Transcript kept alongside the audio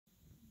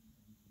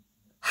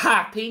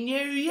Happy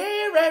New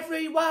Year,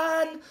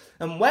 everyone,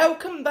 and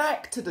welcome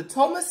back to the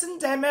Thomas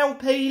and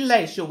MLP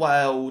Leisure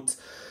World.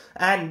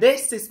 And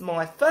this is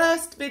my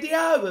first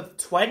video of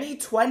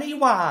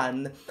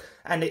 2021,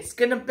 and it's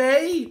going to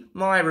be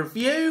my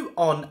review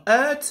on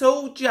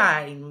ERTL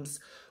James,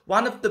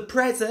 one of the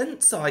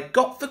presents I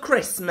got for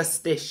Christmas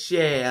this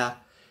year.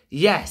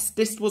 Yes,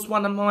 this was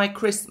one of my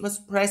Christmas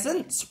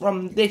presents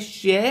from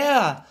this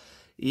year.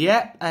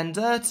 Yep, and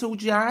ERTL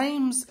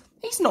James,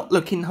 he's not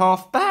looking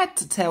half bad,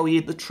 to tell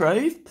you the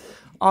truth.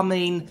 I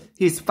mean,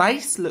 his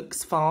face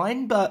looks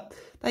fine, but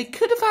they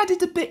could have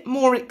added a bit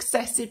more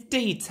excessive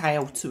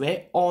detail to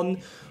it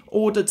in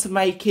order to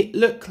make it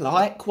look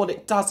like what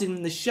it does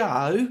in the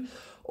show.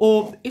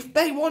 Or if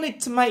they wanted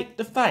to make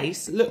the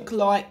face look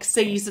like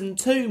Season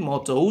 2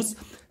 models,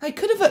 they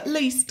could have at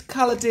least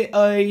coloured it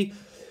a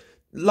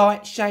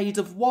light shade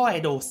of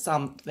white or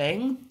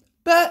something.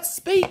 But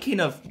speaking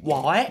of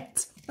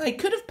white, they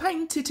could have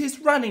painted his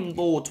running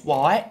board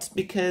white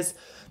because,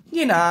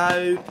 you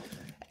know,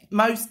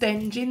 most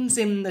engines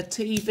in the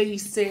TV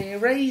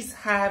series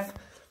have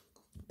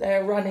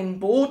their running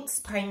boards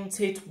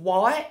painted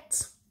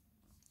white.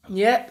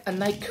 Yep, and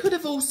they could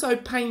have also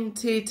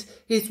painted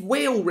his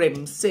wheel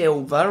rim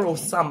silver or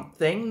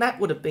something. That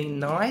would have been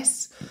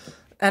nice.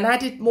 And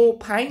added more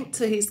paint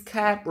to his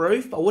cab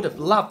roof. I would have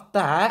loved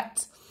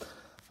that.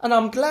 And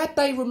I'm glad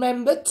they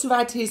remembered to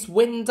add his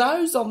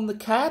windows on the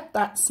cab.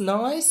 That's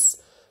nice.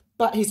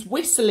 But his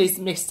whistle is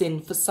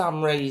missing for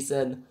some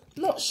reason.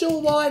 Not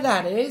sure why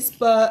that is,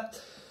 but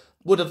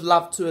would have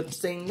loved to have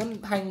seen them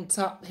paint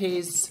up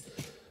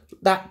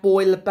that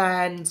boiler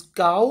band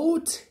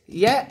gold.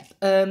 Yep,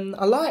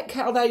 I like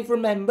how they've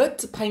remembered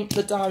to paint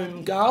the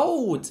dome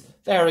gold.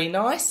 Very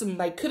nice, and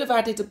they could have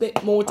added a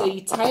bit more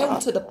detail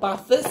to the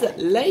buffers at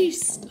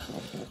least.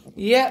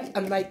 Yep,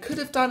 and they could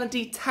have done a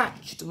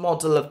detached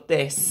model of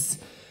this.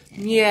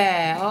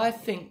 Yeah, I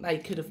think they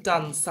could have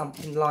done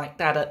something like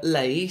that at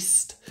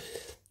least.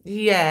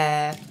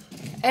 Yeah.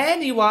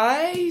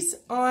 Anyways,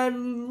 I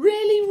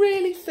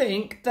really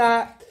think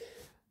that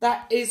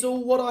is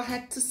all what I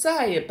had to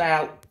say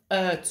about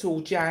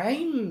ERTL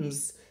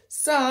James.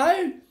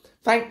 So,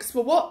 thanks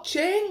for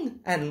watching,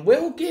 and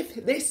we'll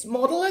give this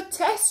model a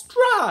test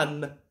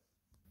run.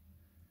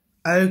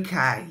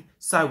 Okay,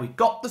 so we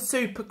got the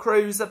Super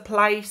Cruiser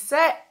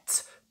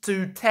playset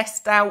to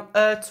test out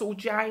ERTL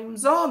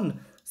James on.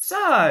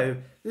 So,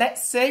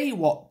 let's see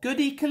what good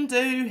he can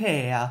do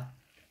here.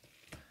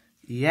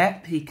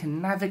 Yep, he can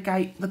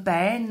navigate the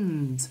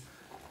bend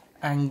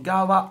and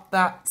go up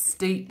that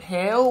steep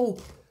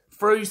hill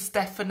through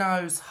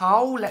Stefano's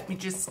hole. Let me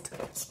just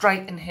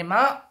straighten him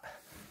up.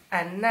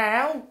 And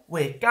now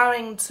we're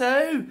going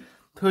to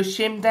push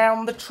him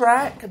down the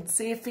track and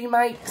see if he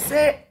makes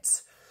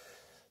it.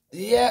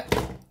 Yep.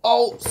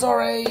 Oh,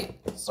 sorry,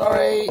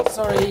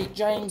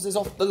 James is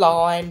off the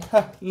line.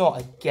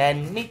 Not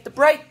again, need the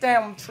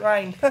breakdown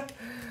train.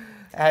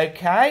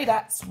 Okay,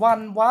 that's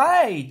one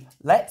way.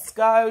 Let's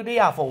go the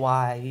other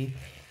way.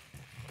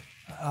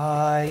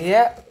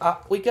 Yep,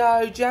 up we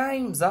go,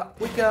 James, up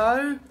we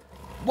go.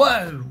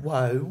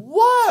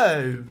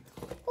 Whoa.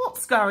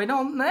 What's going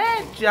on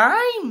there,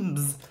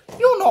 James?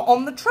 You're not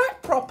on the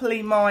track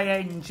properly, my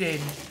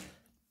engine.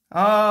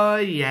 Oh,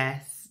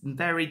 yes.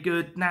 Very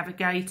good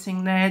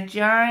navigating there,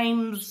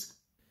 James.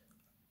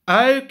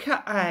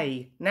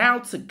 Okay, now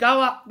to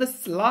go up the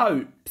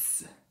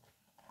slopes.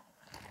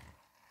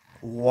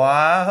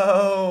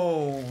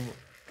 Whoa,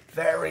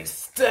 very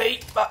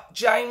steep, but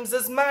James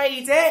has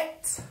made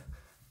it.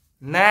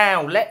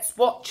 Now, let's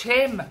watch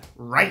him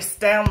race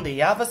down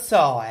the other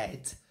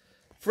side.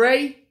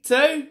 3,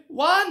 2,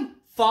 1,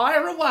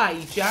 fire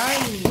away,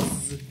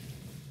 James.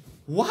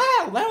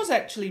 Wow, that was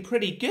actually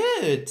pretty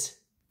good.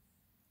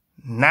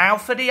 Now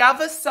for the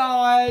other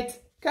side.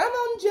 Come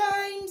on,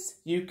 James.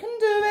 You can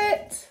do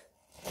it.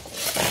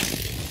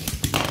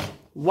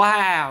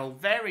 Wow,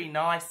 very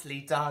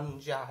nicely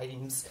done,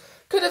 James.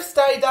 Could have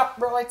stayed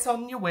upright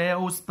on your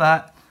wheels,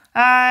 but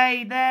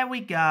hey, there we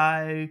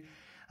go.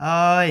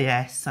 Oh,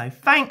 yes, so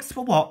thanks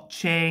for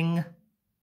watching.